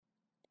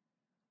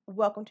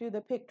Welcome to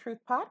the Pick Truth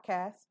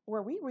podcast,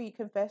 where we read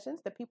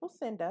confessions that people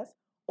send us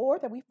or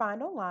that we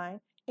find online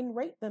and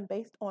rate them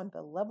based on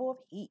the level of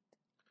heat.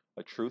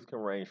 A truth can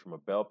range from a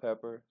bell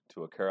pepper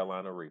to a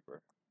Carolina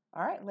Reaper.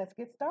 All right, let's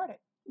get started.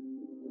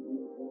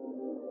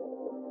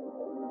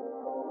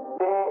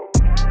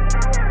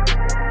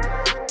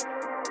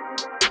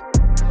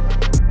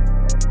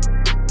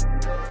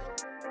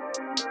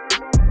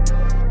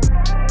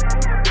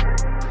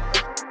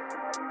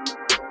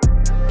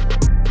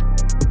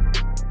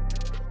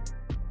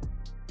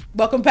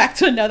 Welcome back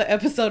to another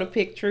episode of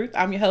Pick Truth.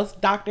 I'm your host,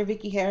 Dr.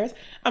 Vicki Harris.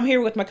 I'm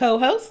here with my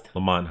co-host,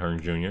 Lamont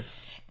Hearn Jr.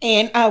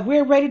 And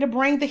we're ready to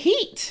bring the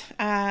heat.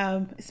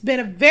 It's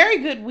been a very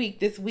good week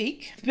this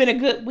week. It's been a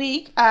good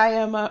week. I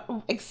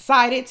am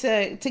excited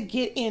to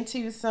get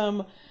into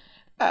some,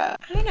 I'm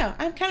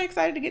kind of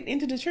excited to get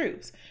into the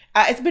truths.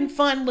 It's been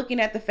fun looking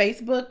at the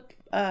Facebook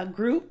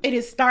group. It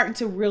is starting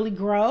to really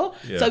grow.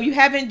 Yeah. So if you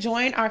haven't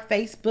joined our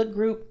Facebook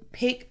group,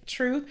 Pick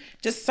Truth,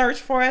 just search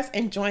for us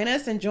and join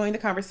the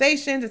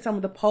conversations and some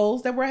of the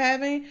polls that we're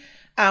having.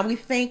 We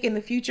think in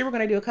the future we're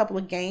going to do a couple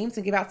of games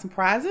and give out some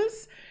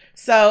prizes.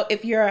 So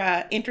if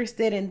you're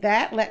interested in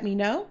that, let me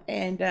know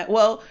and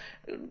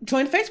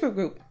join the Facebook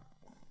group.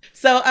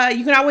 So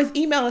you can always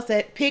email us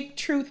at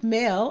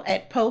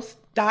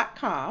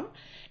picktruthmail@post.com.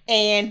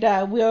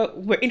 And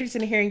we're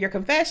interested in hearing your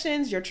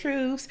confessions, your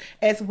truths,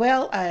 as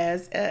well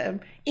as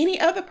any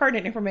other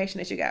pertinent information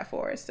that you got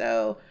for us.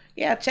 So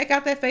yeah, check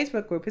out that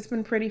Facebook group. It's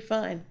been pretty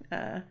fun.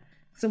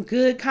 Some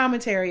good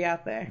commentary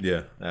out there.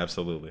 Yeah,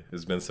 absolutely.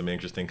 There's been some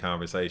interesting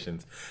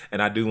conversations.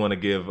 And I do want to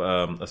give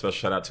a special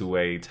shout out to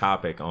a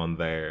topic on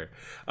there.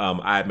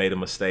 I made a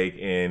mistake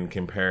in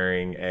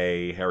comparing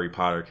a Harry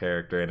Potter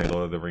character and a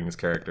Lord of the Rings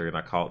character, and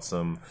I caught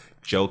some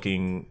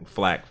joking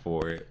flack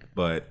for it.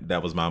 But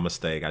that was my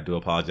mistake. I do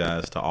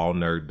apologize to all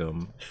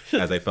nerddom.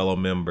 As a fellow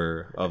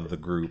member of the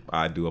group,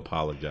 I do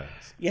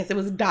apologize. Yes, it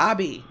was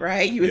Dobby,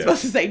 right? You were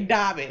supposed to say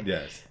Dobby.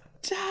 Yes.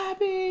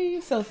 Dobby.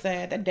 So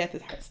sad. That death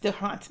still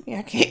haunts me.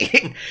 I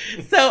can't.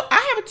 So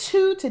I have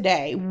two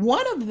today.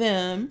 One of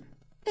them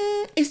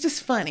is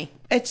just funny.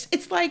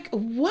 It's like,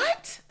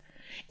 what?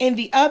 And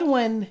the other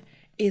one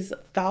is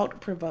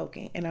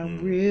thought-provoking. And I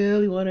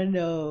really want to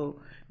know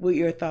what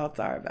your thoughts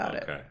are about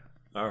it. Okay.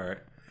 All right.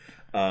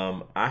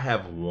 I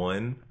have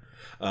one.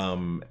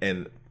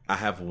 And I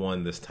have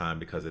one this time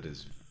because it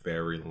is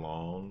very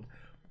long.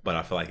 But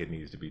I feel like it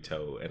needs to be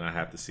told. And I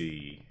have to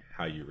see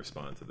how you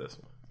respond to this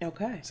one.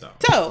 Okay.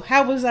 So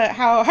how was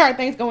how are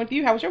things going with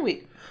you? How was your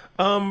week?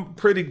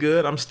 Pretty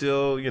good. I'm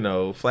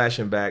still,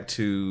 flashing back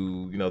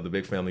to, the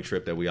big family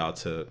trip that we all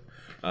took.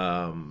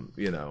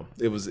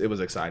 It was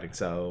exciting.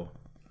 So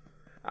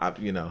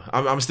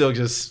I'm still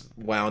just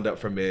wound up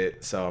from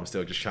it. So I'm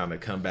still just trying to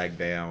come back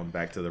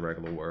to the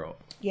regular world.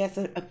 Yes,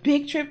 a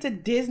big trip to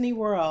Disney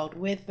World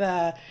with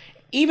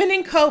even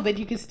in COVID,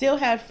 you can still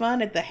have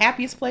fun at the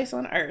happiest place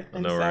on earth.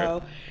 And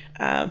right?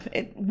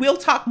 We'll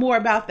talk more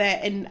about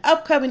that in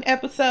upcoming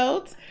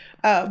episodes.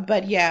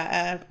 But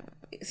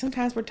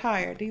sometimes we're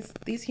tired.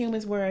 These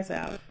humans wear us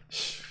out.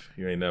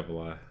 You ain't never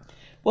lie.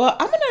 Well,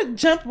 I'm going to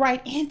jump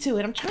right into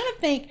it. I'm trying to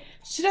think,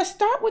 I'm going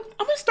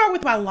to start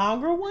with my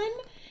longer one.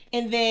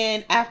 And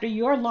then after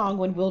your long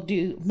one, we'll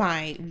do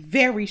my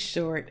very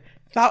short,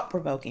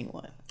 thought-provoking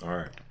one. All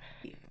right.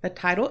 The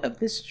title of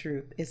this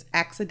truth is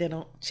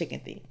Accidental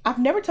Chicken Thief. I've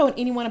never told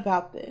anyone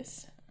about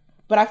this,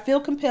 but I feel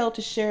compelled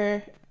to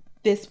share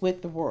this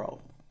with the world.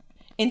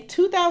 In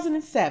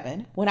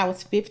 2007, when I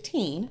was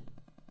 15,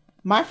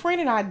 my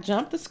friend and I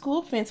jumped the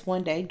school fence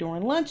one day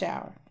during lunch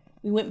hour.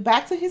 We went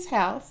back to his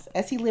house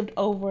as he lived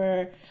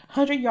over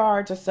 100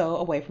 yards or so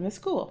away from the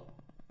school.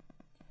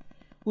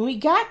 When we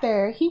got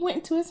there, he went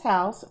into his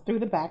house through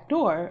the back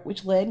door,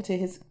 which led into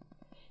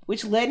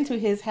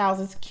his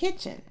house's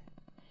kitchen.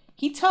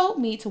 He told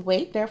me to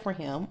wait there for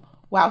him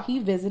while he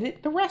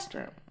visited the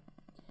restroom,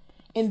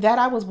 and that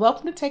I was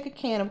welcome to take a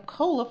can of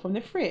cola from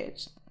the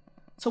fridge.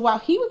 So while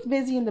he was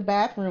busy in the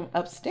bathroom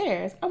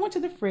upstairs, I went to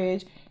the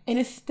fridge, and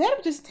instead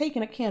of just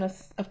taking a can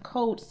of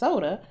cold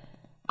soda,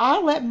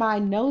 I let my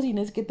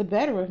nosiness get the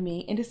better of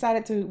me and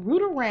decided to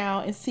root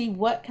around and see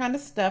what kind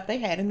of stuff they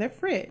had in their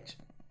fridge.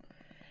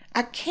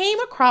 I came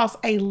across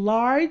a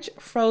large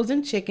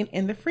frozen chicken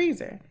in the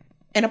freezer.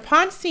 And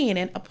upon seeing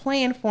it, a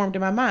plan formed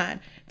in my mind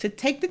to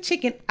take the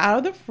chicken out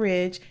of the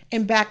fridge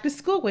and back to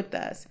school with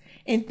us.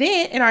 And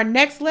then in our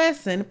next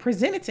lesson,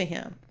 present it to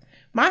him.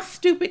 My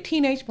stupid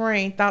teenage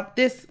brain thought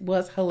this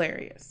was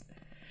hilarious.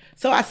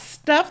 So I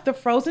stuffed the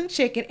frozen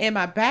chicken in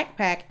my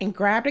backpack and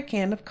grabbed a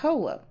can of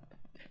cola.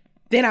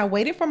 Then I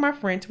waited for my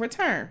friend to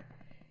return.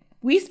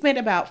 We spent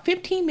about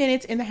 15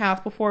 minutes in the house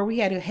before we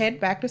had to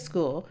head back to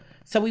school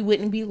so we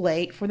wouldn't be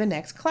late for the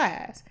next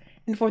class.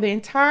 And for the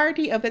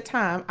entirety of the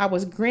time, I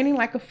was grinning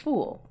like a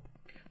fool.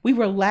 We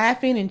were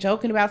laughing and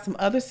joking about some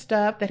other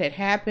stuff that had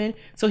happened,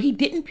 so he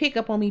didn't pick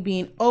up on me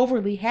being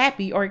overly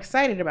happy or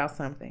excited about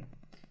something.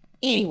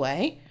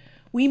 Anyway,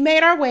 we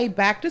made our way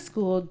back to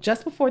school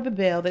just before the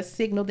bell that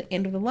signaled the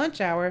end of the lunch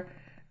hour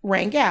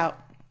rang out,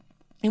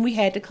 and we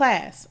head to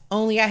class.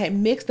 Only I had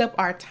mixed up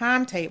our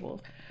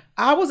timetables.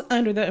 I was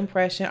under the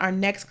impression our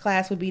next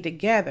class would be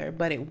together,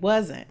 but it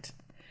wasn't.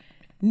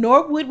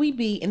 Nor would we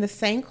be in the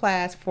same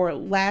class for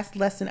last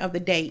lesson of the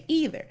day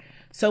either.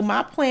 So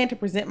my plan to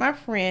present my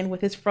friend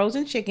with his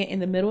frozen chicken in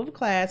the middle of the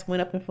class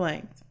went up in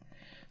flames.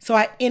 So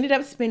I ended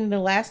up spending the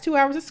last 2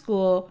 hours of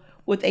school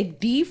with a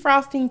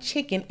defrosting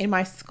chicken in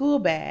my school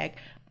bag,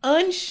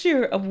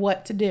 unsure of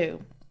what to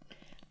do.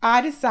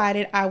 I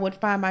decided I would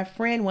find my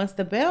friend once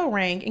the bell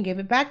rang and give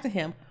it back to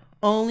him,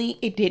 only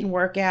it didn't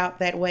work out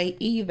that way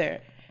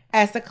either.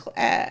 As the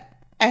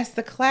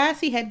class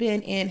he had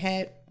been in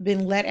had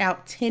been let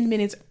out 10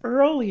 minutes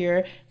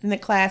earlier than the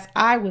class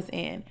I was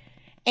in.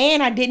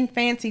 And I didn't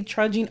fancy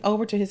trudging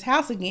over to his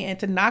house again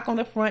to knock on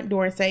the front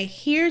door and say,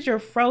 "Here's your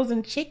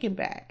frozen chicken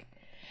back."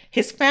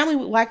 His family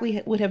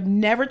would have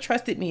never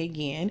trusted me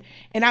again,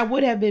 and I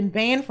would have been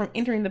banned from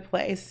entering the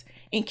place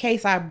in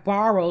case I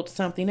borrowed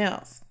something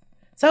else.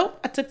 So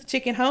I took the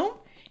chicken home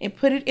and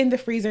put it in the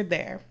freezer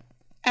there.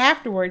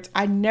 Afterwards,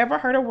 I never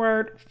heard a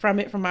word from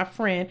it from my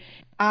friend.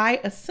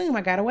 I assume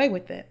I got away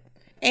with it.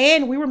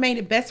 And we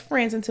remained best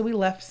friends until we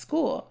left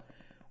school.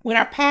 When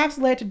our paths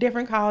led to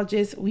different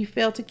colleges, we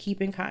failed to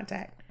keep in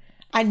contact.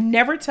 I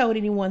never told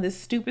anyone this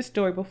stupid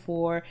story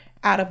before,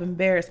 out of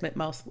embarrassment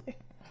mostly.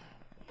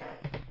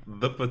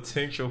 The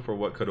potential for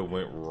what could have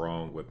went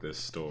wrong with this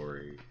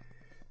story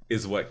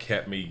is what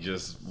kept me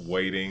just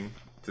waiting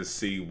to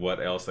see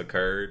what else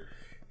occurred.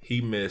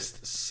 He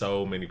missed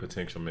so many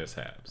potential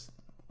mishaps.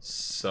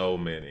 So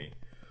many.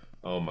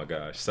 Oh my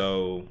gosh.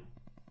 So,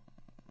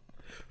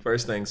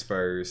 first things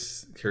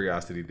first,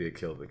 curiosity did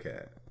kill the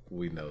cat.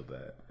 We know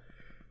that.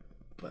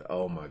 But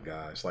oh my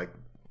gosh, like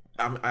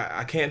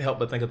I can't help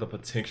but think of the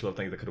potential of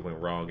things that could have went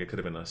wrong. It could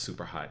have been a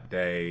super hot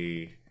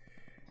day.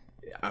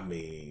 I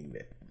mean,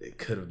 it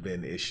could have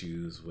been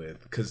issues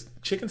with, because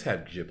chickens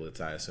have giblets,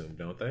 I assume,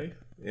 don't they?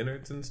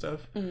 Innards and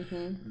stuff.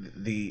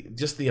 Mm-hmm.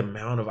 The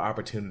amount of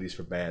opportunities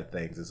for bad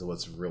things is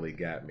what's really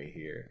got me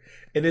here.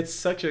 And it's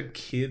such a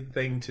kid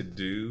thing to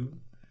do,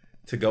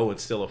 to go and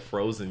steal a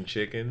frozen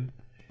chicken.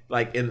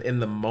 Like in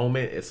the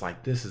moment, it's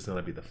like, this is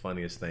gonna be the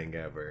funniest thing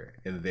ever,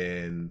 and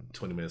then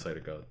 20 minutes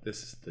later, go,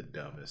 this is the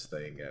dumbest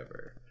thing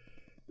ever.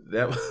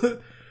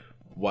 That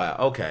wow.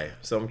 Okay,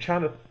 so I'm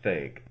trying to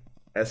think.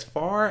 As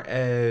far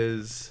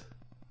as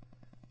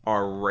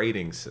our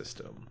rating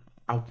system,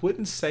 I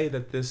wouldn't say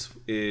that this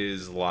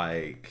is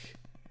like,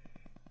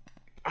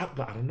 I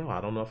don't know.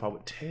 I don't know if I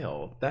would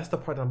tell. That's the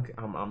part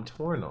I'm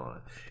torn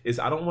on. Is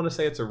I don't want to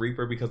say it's a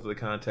Reaper because of the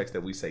context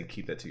that we say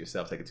keep that to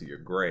yourself, take it to your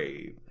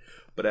grave.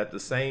 But at the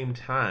same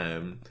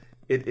time,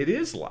 it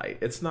is light.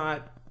 It's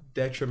not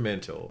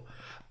detrimental.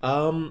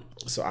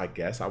 So I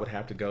guess I would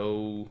have to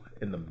go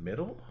in the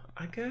middle.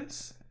 I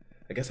guess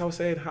I would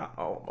say it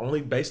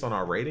only based on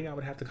our rating. I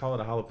would have to call it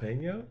a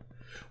jalapeno,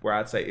 where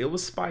I'd say it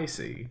was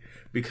spicy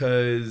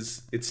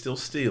because it's still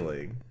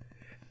stealing.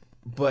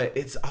 But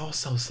it's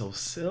also so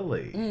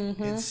silly.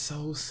 Mm-hmm. It's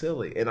so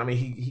silly. And I mean,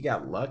 he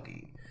got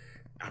lucky.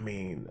 I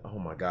mean, oh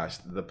my gosh,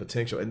 the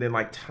potential. And then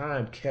like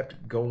time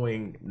kept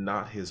going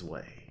not his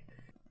way.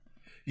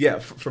 Yeah,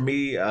 for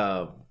me,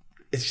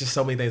 it's just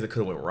so many things that could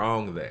have went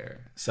wrong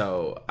there.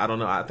 So I don't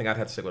know. I think I'd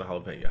have to stick with a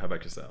jalapeno. How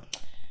about yourself?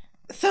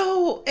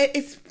 So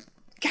it's,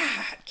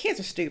 God, kids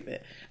are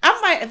stupid.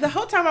 I'm like, the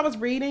whole time I was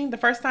reading, the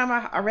first time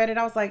I read it,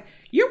 I was like,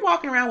 you're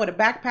walking around with a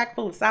backpack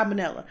full of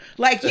salmonella.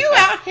 Like, you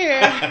out here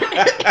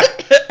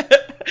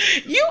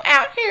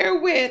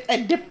with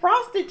a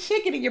defrosted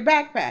chicken in your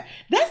backpack.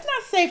 That's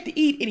not safe to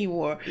eat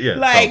anymore. Yeah,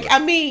 like, totally. I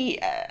mean,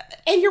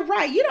 and you're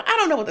right. I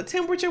don't know what the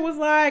temperature was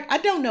like. I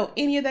don't know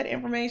any of that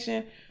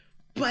information,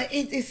 but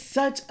it is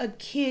such a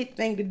kid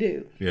thing to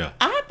do. Yeah.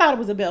 I thought it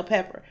was a bell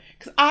pepper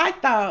because I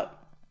thought,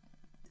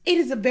 it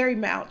is a very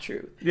mild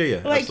truth. Yeah,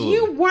 like, absolutely.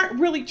 You weren't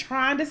really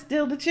trying to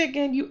steal the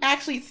chicken. You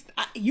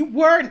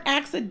were an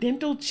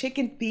accidental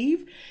chicken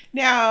thief.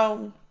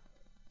 Now,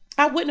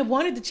 I wouldn't have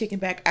wanted the chicken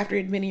back after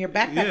it had been in your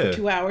backpack for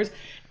 2 hours.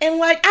 And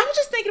like, I was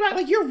just thinking about,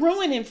 like, you're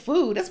ruining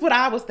food. That's what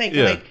I was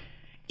thinking. Yeah. Like,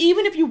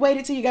 even if you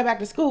waited till you got back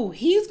to school,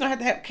 he's going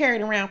to have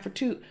carried around for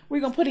 2. We're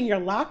going to put in your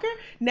locker.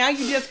 Now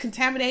you're just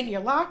contaminating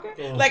your locker.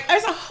 Like,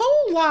 there's a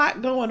whole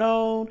lot going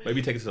on.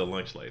 Maybe take it to the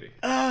lunch lady.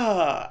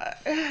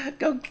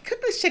 Go cook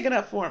this chicken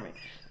up for me.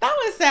 Thaw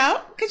this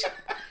out. Could you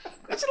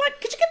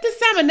get this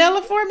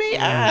salmonella for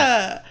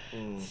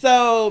me?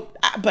 So,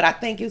 but I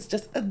think it's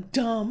just a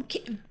dumb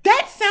kid.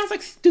 That sounds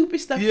like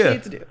stupid stuff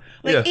kids do.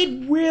 Like,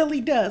 it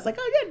really does. Like,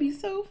 oh, that'd be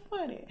so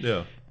funny.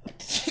 Yeah.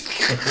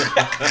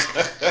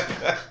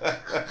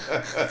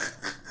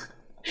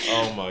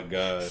 Oh my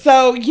god.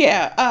 So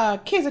yeah,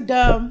 kids are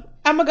dumb.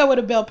 I'm gonna go with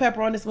a bell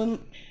pepper on this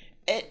one.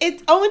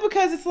 It's only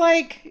because it's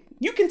like,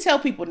 you can tell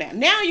people now.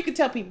 Now you can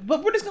tell people,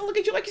 but we're just gonna look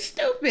at you like you're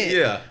stupid.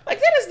 Yeah. Like,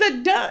 that is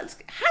the dumb.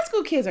 High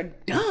school kids are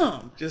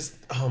dumb. Just,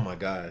 oh my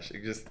gosh.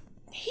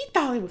 He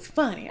thought it was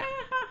funny.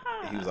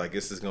 He was like,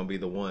 this is gonna be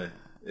the one.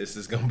 This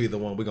is gonna be the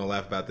one. We're gonna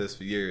laugh about this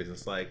for years.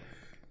 It's like,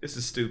 this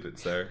is stupid,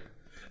 sir.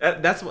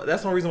 That's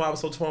one reason why I was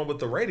so torn with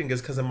the rating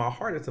is because in my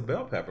heart it's a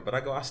bell pepper, but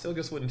I still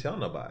just wouldn't tell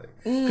nobody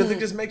because it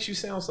just makes you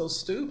sound so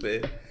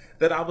stupid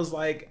that I was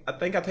like, I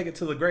think I take it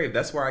to the grave.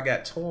 That's where I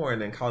got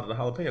torn and called it a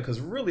jalapeno because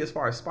really, as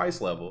far as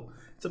spice level,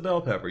 it's a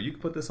bell pepper. You can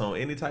put this on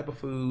any type of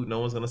food. No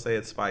one's gonna say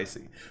it's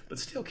spicy, but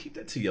still keep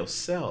that to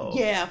yourself.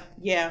 Yeah.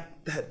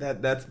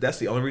 That's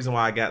the only reason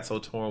why I got so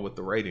torn with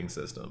the rating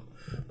system.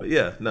 But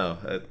yeah, no,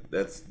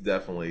 that's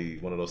definitely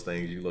one of those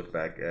things you look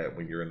back at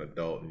when you're an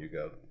adult and you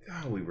go,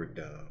 God, we were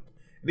dumb.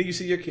 And then you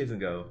see your kids and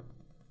go,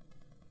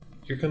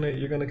 you're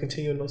gonna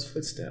continue in those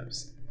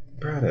footsteps.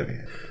 Proud of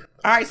you.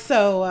 All right,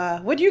 so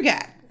what do you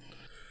got?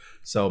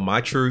 So my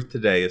truth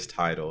today is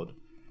titled,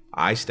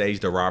 I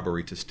staged a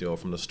robbery to steal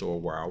from the store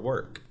where I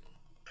work.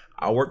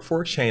 I work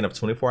for a chain of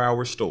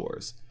 24-hour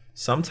stores.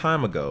 Some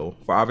time ago,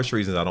 for obvious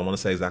reasons I don't want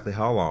to say exactly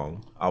how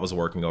long, I was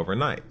working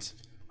overnight.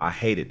 I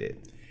hated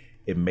it.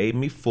 It made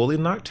me fully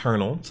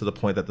nocturnal to the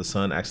point that the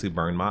sun actually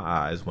burned my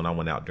eyes when I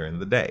went out during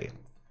the day.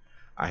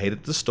 I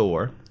hated the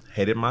store,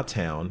 hated my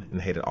town,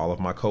 and hated all of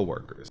my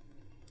coworkers.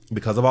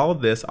 Because of all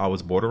of this, I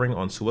was bordering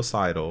on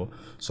suicidal,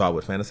 so I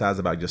would fantasize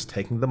about just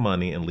taking the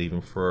money and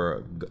leaving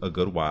for a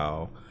good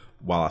while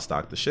I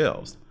stocked the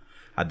shelves.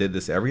 I did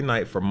this every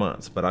night for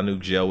months, but I knew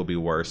jail would be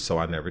worse, so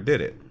I never did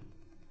it.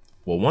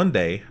 Well, one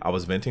day, I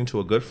was venting to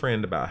a good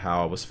friend about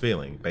how I was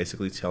feeling,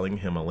 basically telling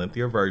him a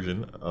lengthier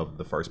version of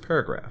the first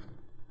paragraph.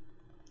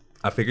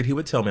 I figured he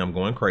would tell me I'm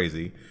going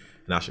crazy,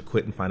 and I should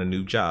quit and find a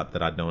new job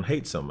that I don't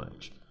hate so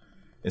much.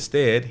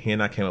 Instead, he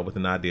and I came up with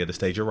an idea to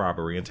stage a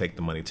robbery and take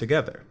the money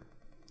together.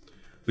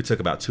 We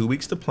took about 2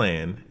 weeks to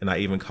plan, and I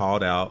even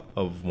called out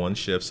of one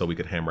shift so we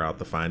could hammer out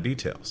the fine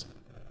details.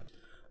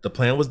 The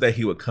plan was that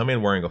he would come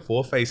in wearing a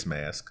full face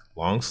mask,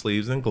 long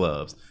sleeves, and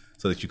gloves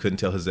so that you couldn't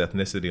tell his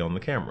ethnicity on the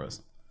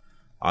cameras.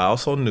 I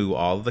also knew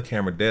all of the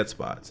camera dead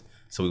spots,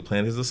 so we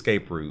planned his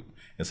escape route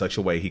in such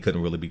a way he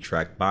couldn't really be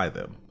tracked by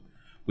them.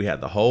 We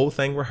had the whole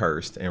thing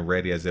rehearsed and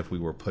ready as if we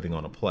were putting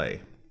on a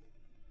play.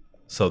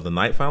 So the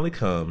night finally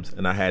comes,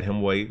 and I had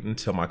him wait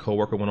until my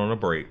coworker went on a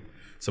break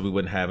so we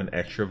wouldn't have an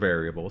extra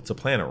variable to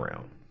plan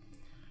around.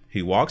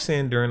 He walks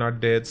in during our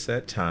dead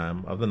set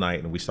time of the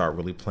night, and we start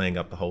really playing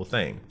up the whole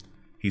thing.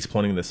 He's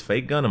pointing this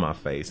fake gun in my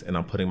face, and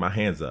I'm putting my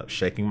hands up,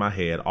 shaking my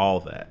head, all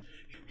that.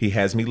 He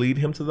has me lead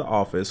him to the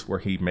office where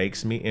he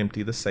makes me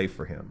empty the safe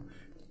for him.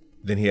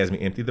 Then he has me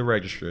empty the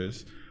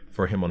registers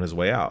for him on his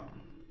way out.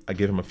 I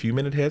give him a few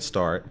minute head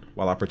start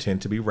while I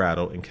pretend to be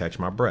rattled and catch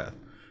my breath.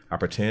 I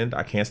pretend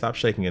I can't stop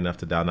shaking enough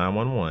to dial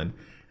 911,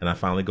 and I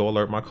finally go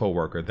alert my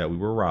coworker that we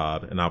were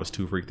robbed, and I was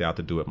too freaked out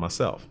to do it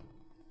myself.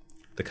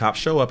 The cops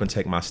show up and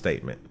take my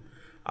statement.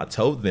 I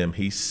told them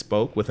he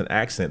spoke with an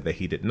accent that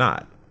he did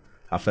not.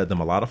 I fed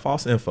them a lot of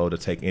false info to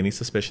take any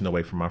suspicion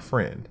away from my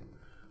friend.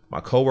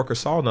 My coworker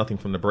saw nothing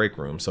from the break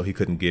room, so he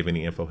couldn't give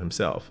any info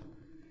himself.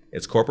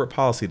 It's corporate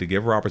policy to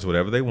give robbers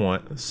whatever they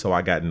want, so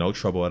I got no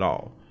trouble at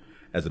all.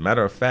 As a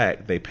matter of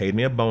fact, they paid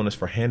me a bonus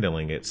for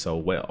handling it so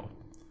well.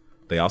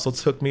 They also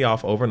took me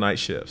off overnight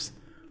shifts.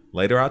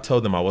 Later, I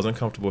told them I wasn't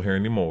comfortable here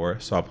anymore,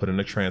 so I put in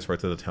a transfer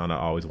to the town I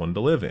always wanted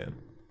to live in.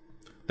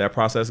 That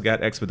process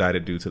got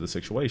expedited due to the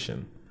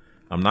situation.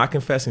 I'm not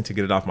confessing to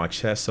get it off my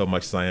chest so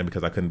much as I am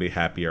because I couldn't be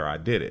happier I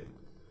did it.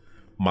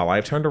 My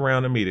life turned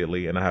around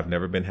immediately, and I have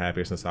never been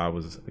happier since I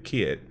was a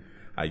kid.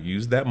 I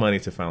used that money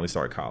to finally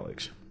start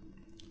college.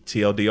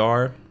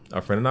 TLDR,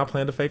 a friend and I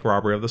planned a fake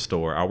robbery of the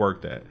store I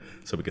worked at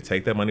so we could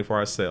take that money for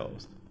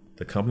ourselves.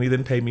 The company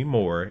then paid me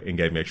more and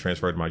gave me a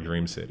transfer to my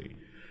dream city.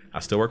 I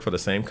still work for the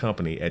same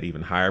company at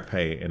even higher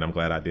pay, and I'm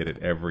glad I did it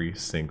every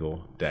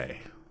single day.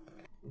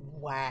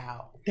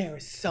 Wow, there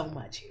is so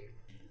much here.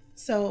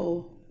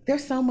 So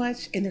there's so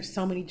much, and there's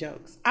so many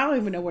jokes. I don't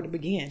even know where to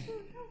begin.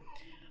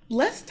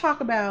 Let's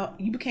talk about,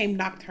 you became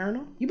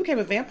nocturnal. You became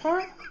a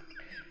vampire.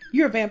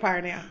 You're a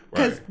vampire now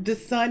because the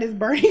sun is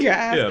burning your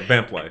eyes. Yeah,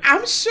 vamp life.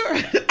 I'm sure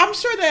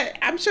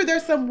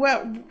there's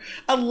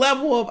a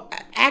level of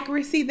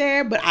accuracy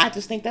there, but I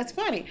just think that's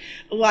funny.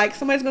 Like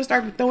somebody's gonna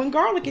start throwing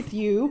garlic at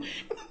you.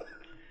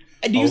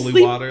 Do you Holy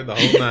sleep, water, the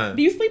whole nine.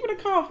 Do you sleep in a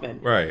coffin?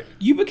 Right.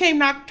 You became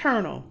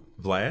nocturnal.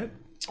 Vlad?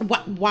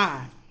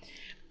 Why?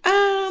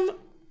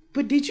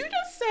 But did you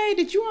just say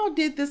that you all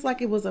did this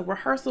like it was a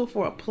rehearsal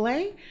for a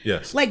play?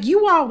 Yes. Like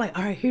you all like,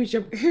 all right, here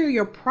are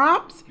your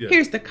props. Yes.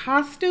 Here's the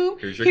costume.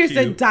 Here's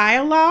the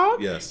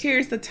dialogue. Yes.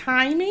 Here's the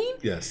timing.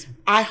 Yes.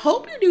 I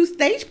hope you do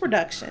stage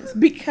productions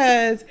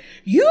because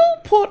you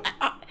put,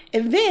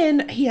 and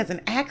then he has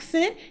an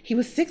accent. He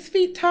was 6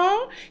 feet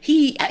tall.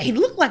 He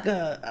looked like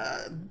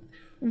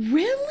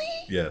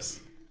really?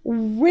 Yes.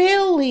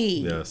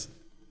 Really? Yes.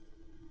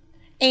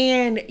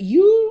 And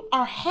you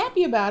are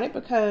happy about it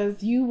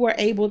because you were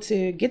able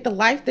to get the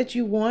life that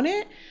you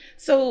wanted.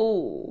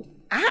 So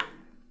I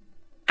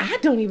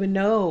don't even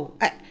know.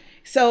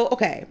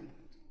 Okay.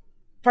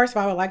 First of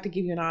all, I would like to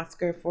give you an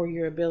Oscar for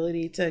your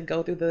ability to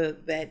go through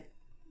that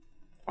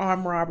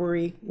armed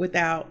robbery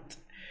without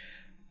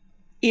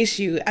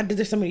issue.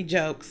 There's so many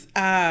jokes.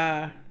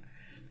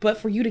 But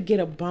for you to get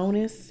a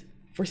bonus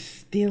for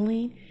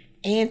stealing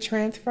and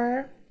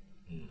transfer,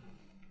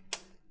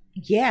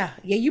 Yeah,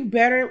 you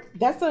better.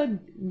 That's a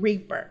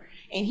reaper,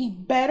 and he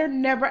better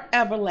never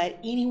ever let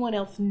anyone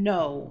else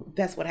know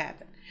that's what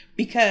happened,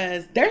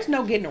 because there's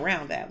no getting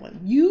around that one.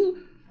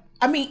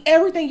 I mean,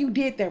 everything you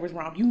did there was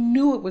wrong. You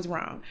knew it was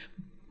wrong.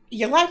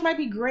 Your life might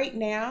be great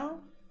now,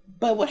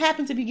 but what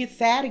happens if you get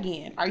sad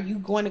again? Are you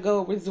going to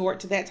go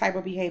resort to that type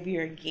of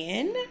behavior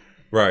again?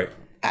 Right.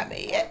 I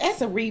mean,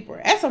 that's a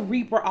reaper. That's a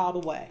reaper all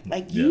the way.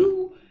 Like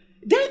you.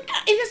 It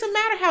doesn't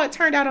matter how it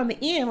turned out on the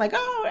end. Like,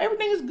 oh,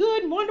 everything is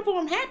good and wonderful.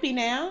 I'm happy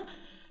now.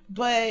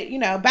 But,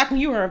 back when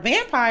you were a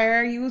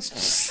vampire, you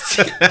was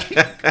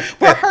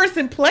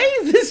rehearsing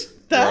plays and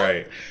stuff.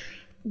 Right.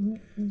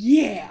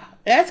 Yeah.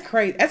 That's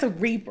crazy. That's a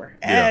reaper.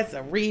 That's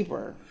a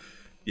reaper.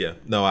 Yeah.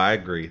 No, I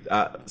agree.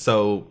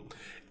 So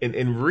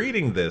in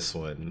reading this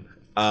one,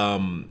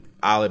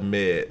 I'll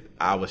admit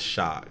I was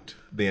shocked.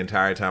 The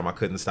entire time I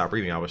couldn't stop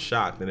reading. I was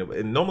shocked.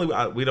 And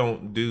normally we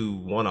don't do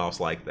one-offs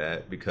like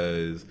that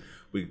because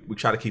we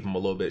try to keep them a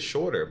little bit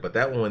shorter. But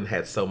that one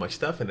had so much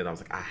stuff in it. I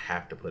was like, I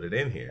have to put it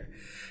in here.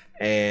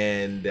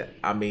 And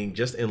I mean,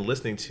 just in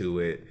listening to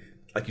it,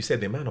 like you said,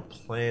 the amount of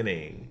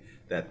planning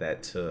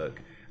that took,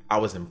 I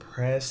was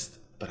impressed,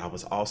 but I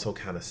was also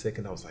kind of sick.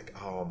 And I was like,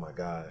 oh my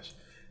gosh,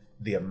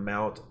 the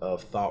amount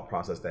of thought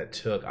process that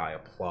took, I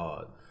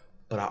applaud.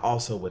 But I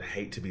also would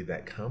hate to be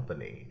that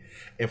company.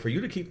 And for you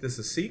to keep this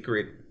a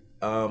secret,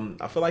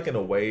 I feel like in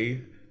a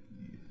way,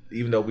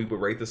 even though we would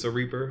rate this a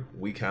Reaper,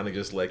 we kind of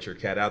just let your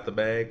cat out the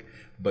bag,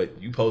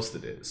 but you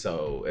posted it.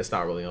 So it's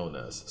not really on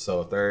us.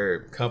 So if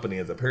their company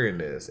ends up hearing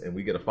this and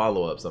we get a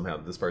follow-up somehow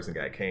that this person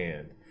got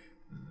canned,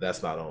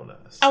 that's not on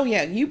us. Oh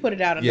yeah, you put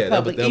it out in the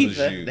public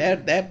ether.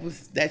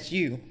 Was you. That's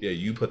you. Yeah,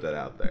 you put that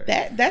out there.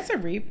 That's a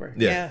Reaper.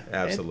 Yeah,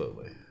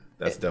 absolutely.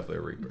 That's definitely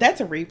a Reaper.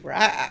 That's a Reaper.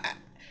 I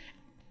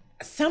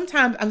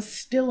sometimes I'm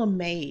still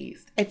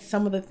amazed at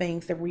some of the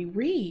things that we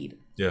read.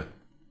 Yeah.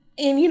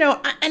 And,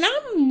 and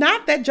I'm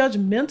not that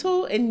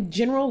judgmental in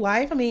general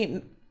life. I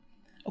mean,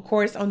 of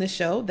course, on the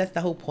show, that's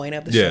the whole point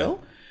of the show.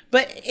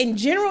 But in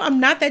general, I'm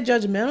not that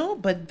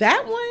judgmental. But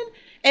that one,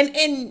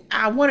 and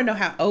I want to know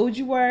how old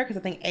you were, because I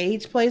think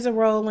age plays a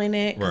role in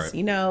it. Because,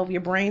 if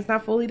your brain's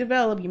not fully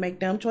developed, you make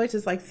dumb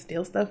choices like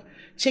steal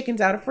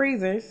chickens out of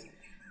freezers.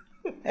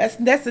 That's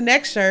the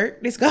next shirt.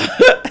 It's going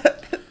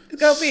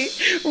to be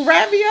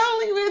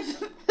ravioli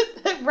with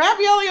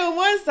ravioli on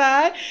one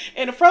side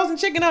and a frozen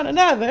chicken on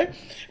another.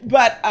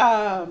 But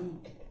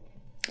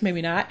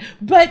maybe not.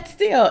 But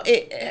still,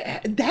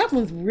 that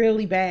one's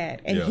really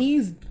bad. And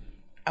he's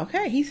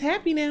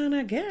happy now, and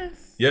I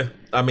guess. Yeah.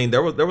 I mean,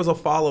 there was a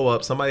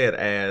follow-up. Somebody had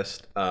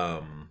asked,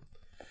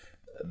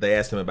 they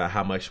asked him about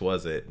how much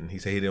was it, and he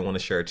said he didn't want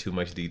to share too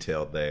much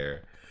detail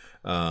there.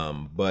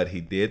 But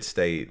he did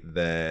state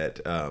that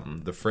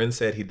the friend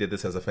said he did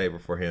this as a favor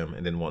for him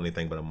and didn't want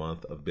anything but a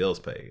month of bills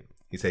paid.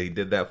 He said he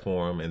did that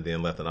for him and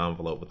then left an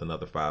envelope with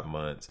another 5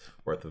 months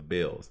worth of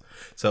bills.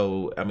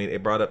 So, I mean,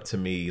 it brought up to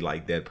me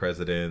like dead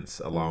presidents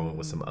along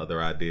with some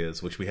other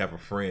ideas, which we have a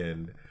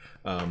friend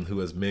who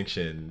has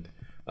mentioned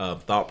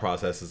thought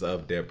processes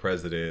of dead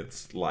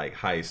presidents like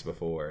heist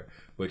before,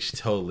 which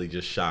totally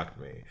just shocked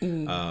me.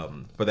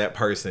 For that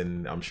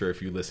person, I'm sure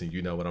if you listen,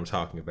 you know what I'm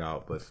talking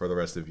about. But for the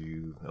rest of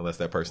you, unless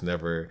that person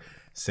ever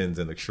sends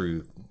in the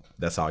truth,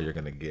 that's all you're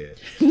going to get.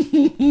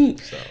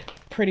 So.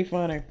 Pretty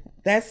funny.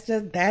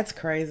 That's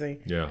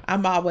crazy. Yeah.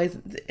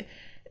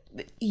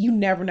 You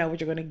never know what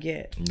you're going to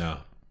get. No.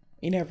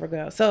 You never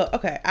go. So,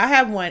 okay, I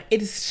have one.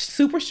 It is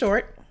super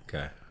short.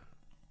 Okay.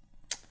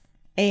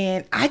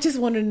 And I just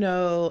want to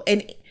know,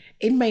 and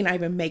it may not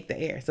even make the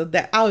air. So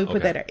that I would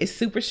put that there. It's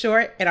super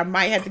short, and I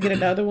might have to get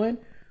another one.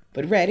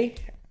 But ready?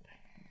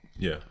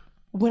 Yeah.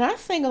 When I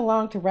sing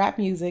along to rap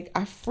music,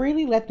 I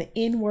freely let the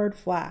N-word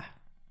fly.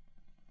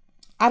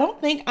 I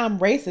don't think I'm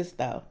racist,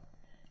 though.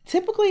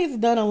 Typically, it's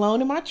done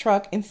alone in my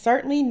truck and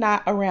certainly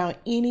not around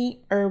any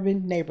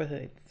urban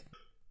neighborhoods.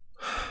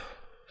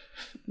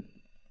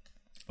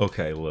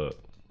 Okay, look.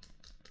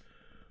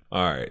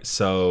 All right.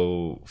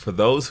 So for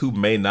those who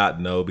may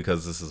not know,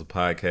 because this is a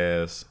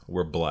podcast,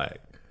 we're Black.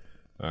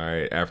 All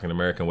right. African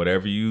American,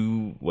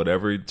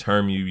 whatever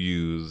term you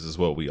use is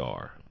what we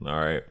are. All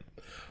right.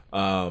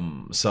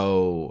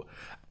 So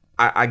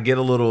I get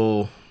a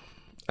little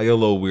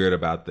weird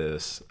about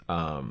this,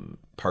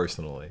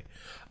 personally.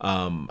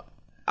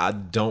 I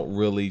don't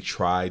really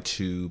try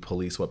to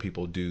police what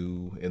people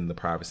do in the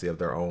privacy of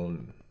their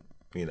own,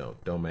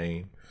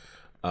 domain.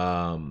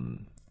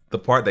 The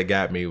part that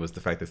got me was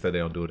the fact that they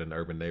don't do it in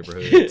urban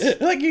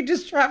neighborhoods. Like you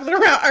just traveling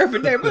around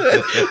urban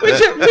neighborhoods.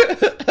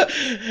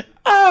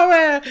 Oh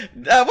man,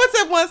 what's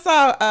that one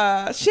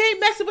song? She ain't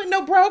messing with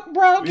no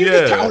broke. You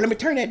just let me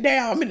turn that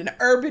down. I'm in an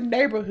urban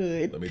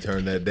neighborhood. Let me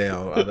turn that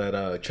down.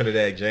 That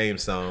Trinidad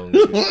James song.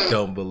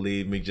 Don't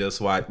believe me, just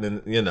watch.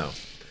 And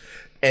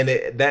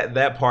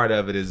that part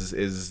of it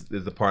is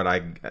the part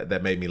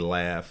that made me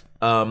laugh.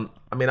 I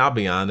mean, I'll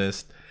be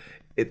honest.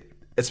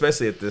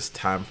 Especially at this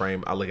time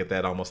frame, I look at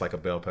that almost like a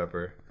bell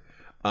pepper,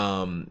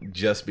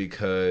 just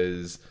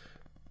because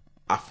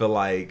I feel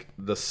like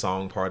the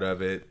song part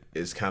of it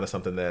is kind of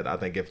something that I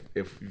think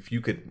if you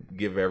could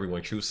give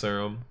everyone truth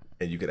serum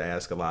and you could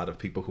ask a lot of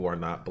people who are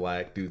not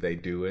black, do they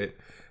do it?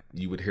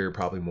 You would hear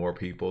probably more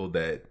people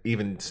that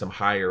even some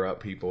higher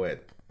up people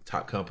at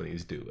top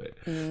companies do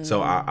it.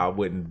 So I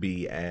wouldn't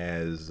be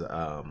as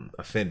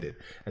offended.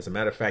 As a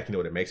matter of fact, you know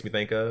what it makes me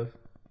think of?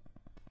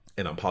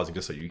 And I'm pausing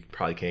just so you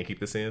probably can't keep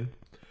this in.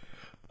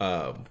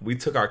 We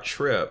took our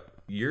trip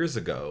years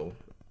ago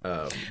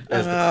as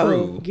the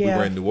crew. Yeah. We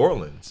were in New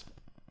Orleans.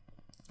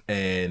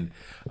 And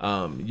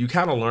you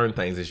kind of learn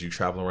things as you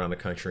travel around the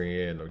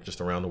country and or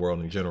just around the world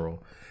in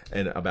general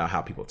and about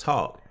how people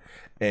talk.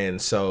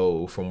 And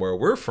so from where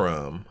we're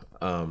from,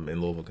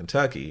 in Louisville,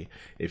 Kentucky,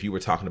 if you were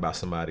talking about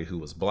somebody who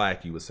was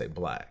black, you would say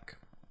black.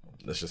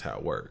 That's just how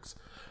it works.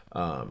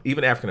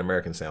 Even African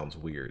American sounds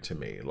weird to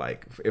me.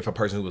 Like if a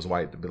person who was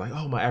white to be like,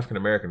 "Oh, my African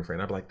American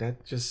friend," I'd be like,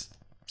 "That just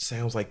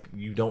sounds like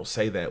you don't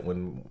say that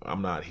when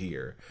I'm not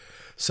here."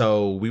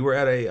 So we were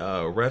at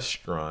a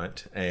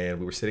restaurant and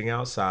we were sitting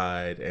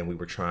outside and we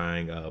were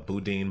trying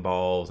boudin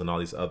balls and all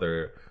these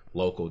other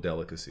local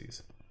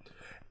delicacies.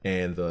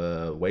 And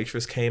the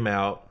waitress came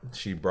out.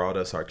 She brought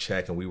us our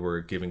check and we were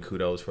giving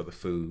kudos for the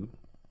food.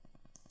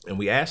 And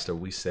we asked her,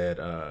 we said,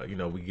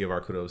 we give our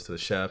kudos to the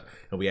chef.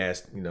 And we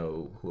asked,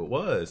 who it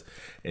was.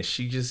 And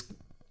she just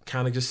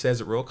kind of just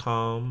says it real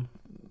calm,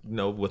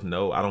 with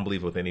I don't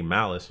believe with any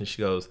malice. And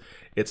she goes,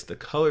 "It's the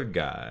colored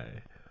guy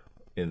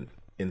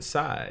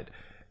inside."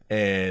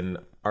 And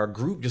our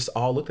group just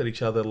all looked at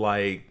each other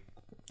like,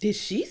 did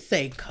she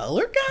say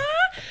color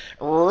guy?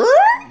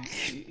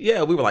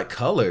 Yeah, we were like,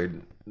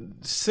 colored?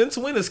 Since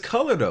when is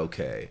colored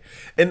okay?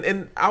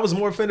 And I was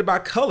more offended by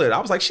colored. I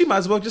was like, she might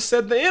as well just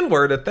said the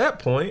N-word at that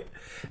point.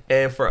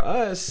 And for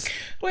us...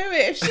 Wait a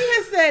minute. If she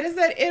had said, is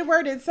that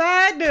N-word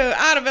inside? Dude,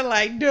 I'd have been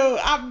like, dude,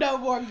 I'm no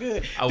more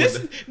good.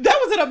 That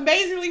was an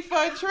amazingly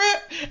fun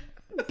trip.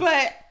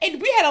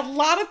 And we had a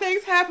lot of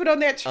things happen on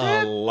that trip.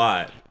 A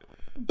lot.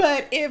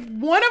 But if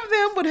one of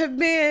them would have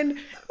been,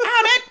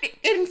 that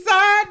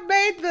inside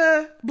made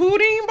the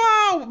boudin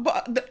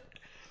ball...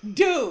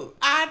 Dude,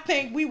 I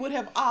think we would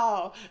have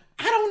all...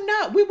 I don't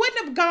know. We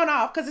wouldn't have gone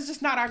off because it's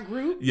just not our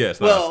group. Yes.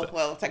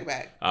 Well, take it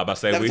back. I was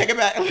about to say, take it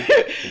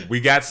back.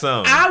 We got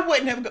some. I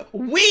wouldn't have...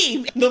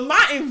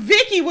 Lamont and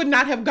Vicky would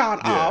not have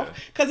gone off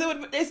because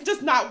it's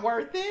just not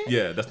worth it.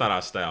 Yeah, that's not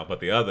our style. But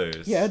the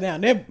others... Yeah, they'd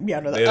have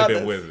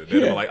been with it. They'd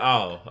have been like,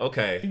 oh,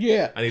 okay.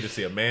 Yeah. I need to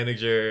see a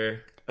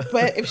manager.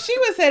 But if she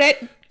would say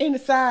that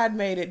inside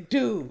made it,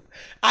 dude,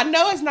 I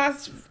know it's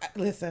not...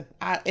 Listen,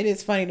 it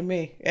is funny to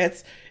me.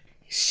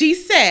 She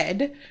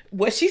said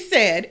what she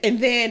said, and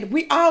then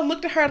we all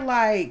looked at her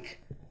like,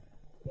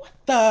 what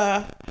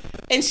the?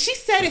 And she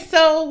said it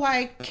so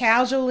like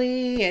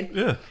casually,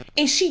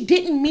 and she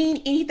didn't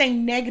mean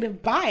anything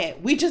negative by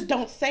it. We just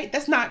don't say,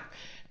 that's not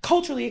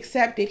culturally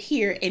accepted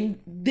here in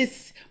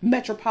this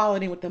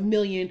metropolitan with 1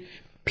 million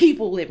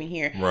people living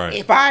here.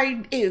 Right.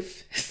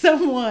 If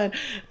someone...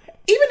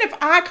 Even if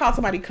I call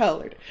somebody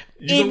colored,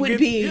 it would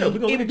be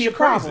a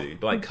problem. Crazy.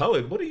 Like,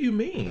 colored? What do you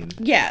mean?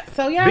 Yeah.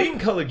 So yeah. Being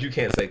colored, you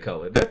can't say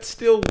colored. That's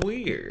still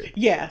weird.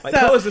 Yeah. Like,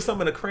 colors is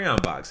something in a crayon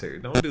box here.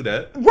 Don't do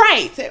that.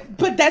 Right.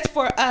 But that's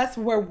for us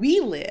where we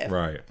live.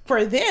 Right.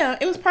 For them,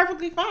 it was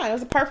perfectly fine. It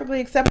was perfectly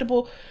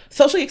acceptable,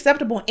 socially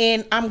acceptable.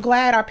 And I'm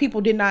glad our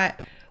people did not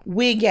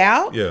wig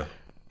out. Yeah.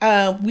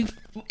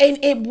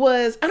 It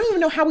was, I don't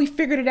even know how we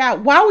figured it out.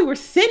 While we were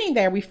sitting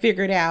there, we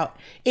figured out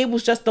it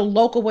was just the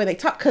local way they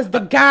talk, because the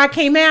guy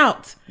came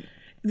out.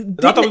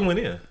 I thought we went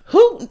in.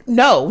 Who?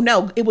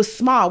 No, it was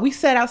small. We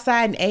sat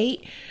outside and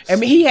ate. I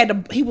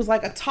mean, he was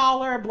like a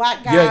taller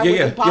black guy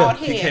with a bald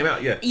head. He came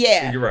out,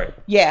 yeah. You're right.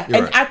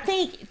 Yeah, I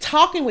think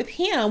talking with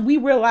him, we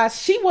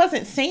realized she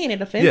wasn't saying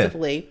it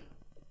offensively.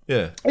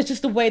 Yeah. It's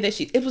just the way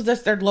that it was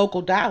just their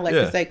local dialect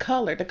to say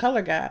the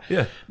color guy.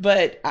 Yeah.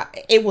 But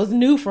it was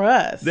new for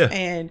us.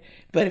 Yeah.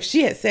 But if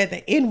she had said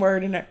the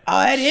N-word in there,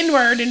 that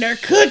N-word in there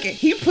cooking,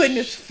 he putting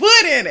his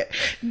foot in it.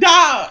 Dog,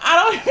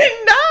 I don't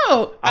even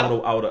know.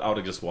 I would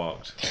have just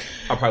walked.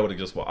 I probably would have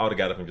just walked. I would have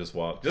got up and just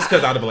walked. Just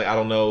because I'd have been like, I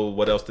don't know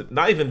what else to,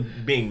 not even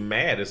being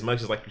mad as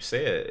much as like you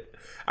said.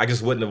 I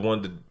just wouldn't have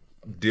wanted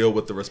to deal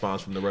with the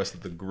response from the rest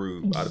of the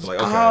group. I'd have been like,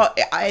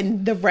 okay.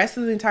 And the rest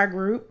of the entire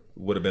group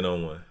would have been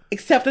on one.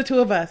 Except the two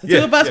of us. The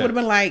two of us would have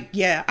been like,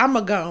 yeah, I'm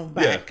going to go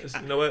back.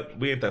 Yeah, you know what?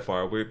 We ain't that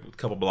far. We're a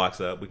couple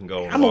blocks up. We can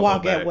go. I'm going to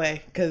walk that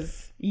way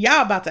because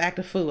y'all about to act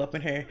a fool up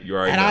in here. You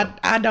already know.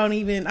 I don't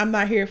even, I'm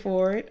not here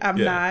for it. I'm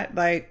not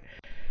like.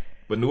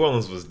 But New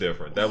Orleans was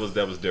different. That was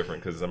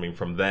different because, I mean,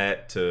 from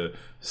that to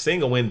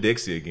seeing a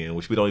Winn-Dixie again,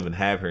 which we don't even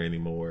have here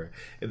anymore,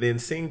 and then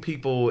seeing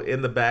people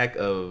in the back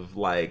of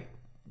like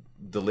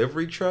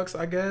delivery trucks,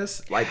 I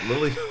guess, like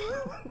literally.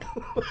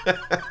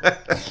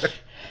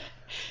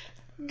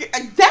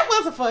 That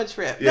was a fun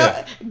trip.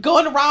 Yeah.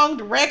 Going the wrong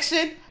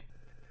direction.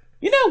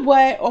 You know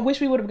what I wish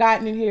we would have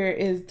gotten in here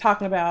is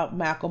talking about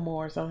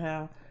Macklemore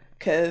somehow.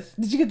 Because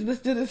did you get to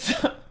listen to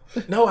this?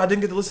 No, I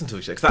didn't get to listen to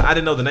it yet because I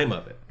didn't know the name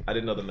of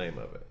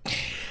it.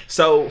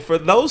 So for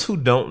those who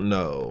don't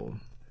know,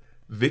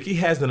 Vicky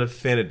has an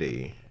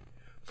affinity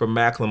for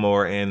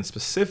Macklemore and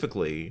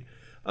specifically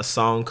a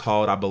song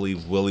called, I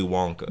believe, Willy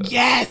Wonka.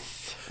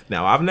 Yes.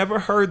 Now, I've never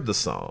heard the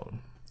song.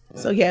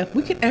 So yeah, if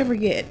we could ever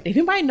get, if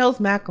anybody knows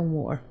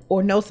Macklemore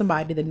or knows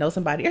somebody that knows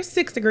somebody, there's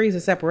 6 degrees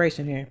of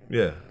separation here.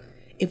 Yeah.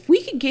 If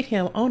we could get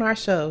him on our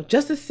show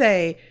just to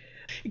say,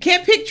 you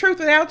can't pick Truth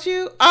without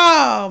you.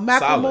 Oh, Macklemore,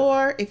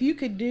 solid. If you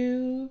could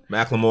do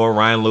Macklemore,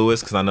 Ryan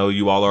Lewis, because I know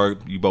you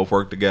both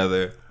work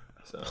together.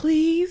 So.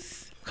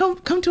 Please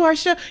come to our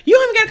show. You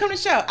don't even got to come to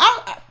the show.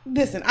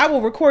 Listen, I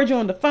will record you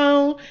on the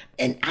phone,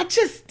 and I'm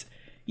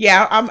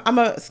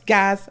a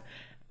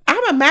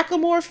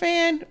Macklemore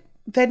fan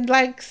that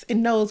likes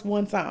and knows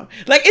one song.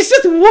 Like, it's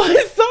just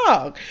one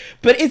song,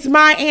 but it's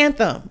my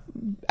anthem.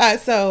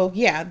 So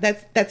yeah,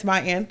 that's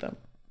my anthem.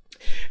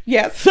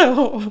 Yeah,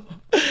 so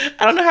I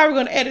don't know how we're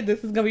going to edit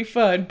this. It's going to be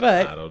fun,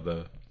 but I don't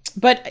know.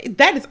 But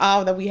that is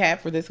all that we have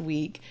for this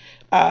week.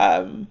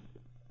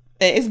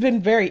 It's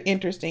been very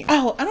interesting.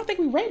 Oh, I don't think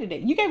we rated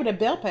it. You gave it a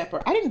bell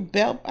pepper. I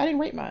didn't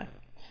rate mine.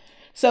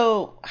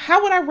 So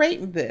how would I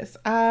rate this?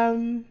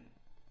 I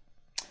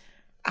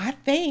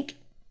think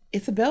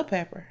it's a bell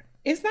pepper.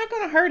 It's not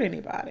going to hurt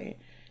anybody.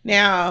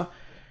 Now,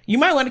 you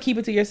might want to keep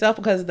it to yourself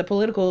because of the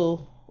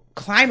political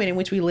climate in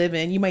which we live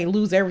in. You may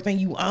lose everything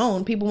you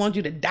own. People want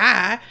you to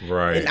die.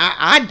 Right. And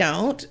I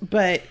don't.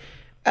 But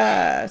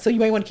so you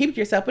may want to keep it to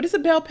yourself. But it's a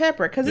bell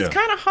pepper because it's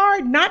kind of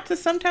hard not to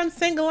sometimes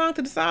sing along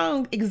to the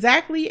song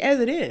exactly as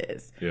it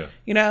is. Yeah.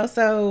 You know,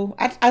 so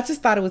I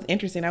just thought it was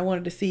interesting. I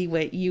wanted to see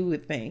what you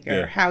would think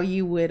or how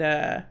you would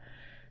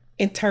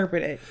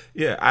interpret it.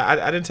 Yeah,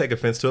 I didn't take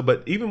offense to it,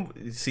 but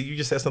even, see, you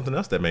just said something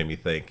else that made me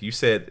think. You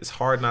said it's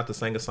hard not to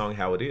sing a song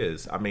how it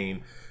is. I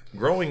mean,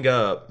 growing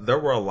up, there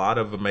were a lot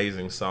of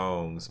amazing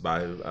songs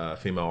by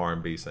female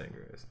R&B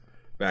singers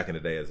back in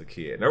the day as a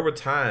kid. And there were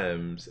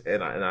times,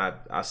 and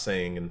I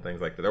sing and things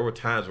like that. There were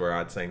times where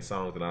I'd sing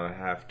songs and I'd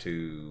have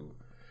to,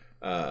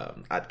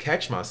 I'd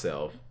catch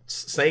myself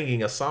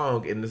singing a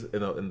song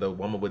and the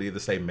woman would either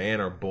say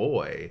man or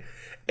boy.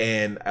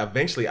 And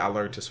eventually I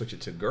learned to switch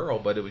it to girl,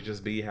 but it would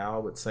just be how I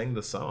would sing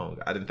the song.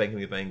 I didn't think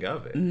anything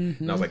of it.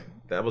 Mm-hmm. And I was like,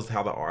 that was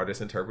how the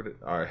artist interpreted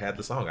or had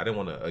the song. I didn't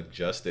want to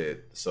adjust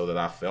it so that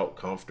I felt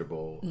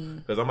comfortable.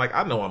 Because I'm like,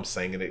 I know I'm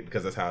singing it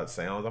because that's how it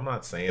sounds. I'm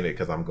not saying it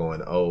because I'm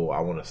going, oh, I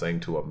want to sing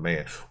to a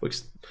man, which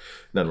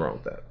nothing wrong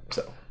with that.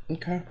 So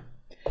okay.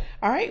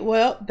 All right,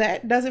 well,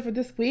 that does it for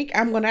this week.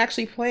 I'm going to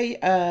actually play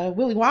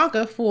Willy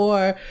Wonka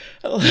for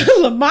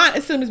Lamont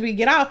as soon as we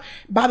get off.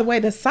 By the way,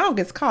 the song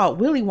is called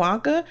Willy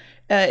Wonka.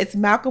 It's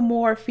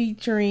Macklemore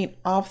featuring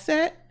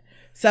Offset.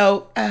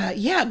 So,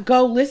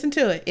 go listen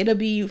to it. It'll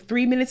be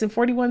 3 minutes and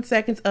 41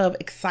 seconds of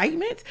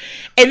excitement.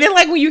 And then,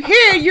 like, when you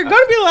hear it, you're going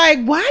to be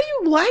like, why do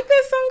you like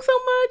that song so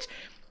much?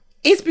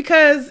 It's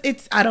because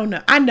I don't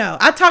know. I know.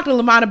 I talked to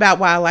Lamont about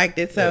why I liked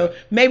it. So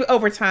maybe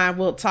over time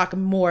we'll talk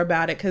more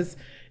about it because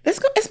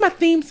it's my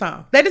theme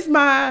song. Came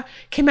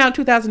out in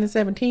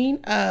 2017.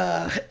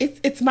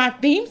 It's my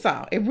theme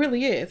song. It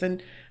really is.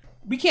 And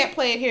we can't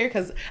play it here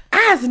because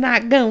I's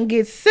not gonna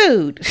get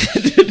sued.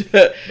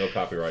 No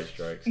copyright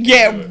strikes.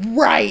 Yeah,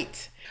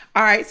 right.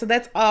 All right, so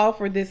that's all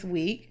for this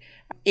week.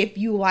 If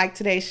you like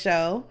today's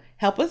show,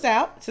 help us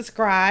out,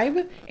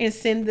 subscribe, and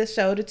send the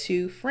show to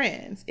 2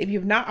 friends. If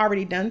you've not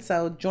already done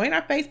so, join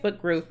our Facebook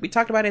group. We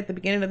talked about it at the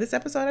beginning of this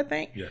episode, I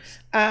think. Yes.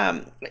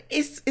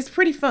 It's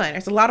pretty fun.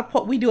 There's a lot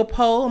of we do a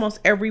poll almost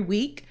every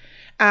week.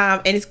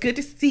 And it's good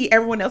to see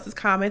everyone else's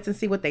comments and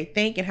see what they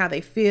think and how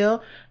they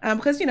feel.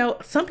 Because,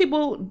 some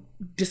people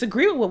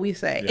disagree with what we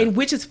say, and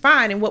which is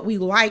fine and what we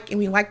like. And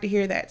we like to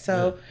hear that.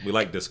 So we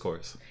like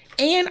discourse.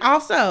 And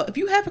also, if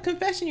you have a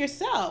confession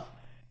yourself,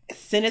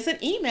 send us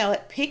an email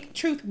at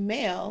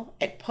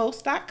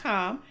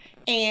picktruthmail@post.com.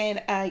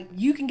 And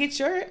you can get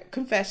your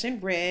confession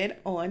read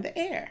on the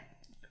air.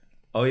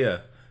 Oh, yeah.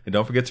 And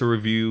don't forget to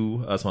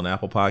review us on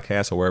Apple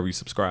Podcasts or wherever you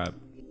subscribe.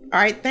 All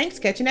right. Thanks.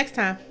 Catch you next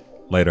time.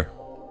 Later.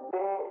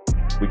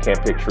 We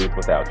can't pick truth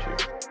without you.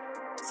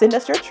 Send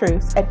us your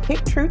truths at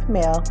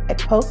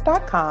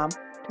picktruthmail@post.com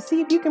to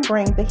see if you can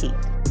bring the heat.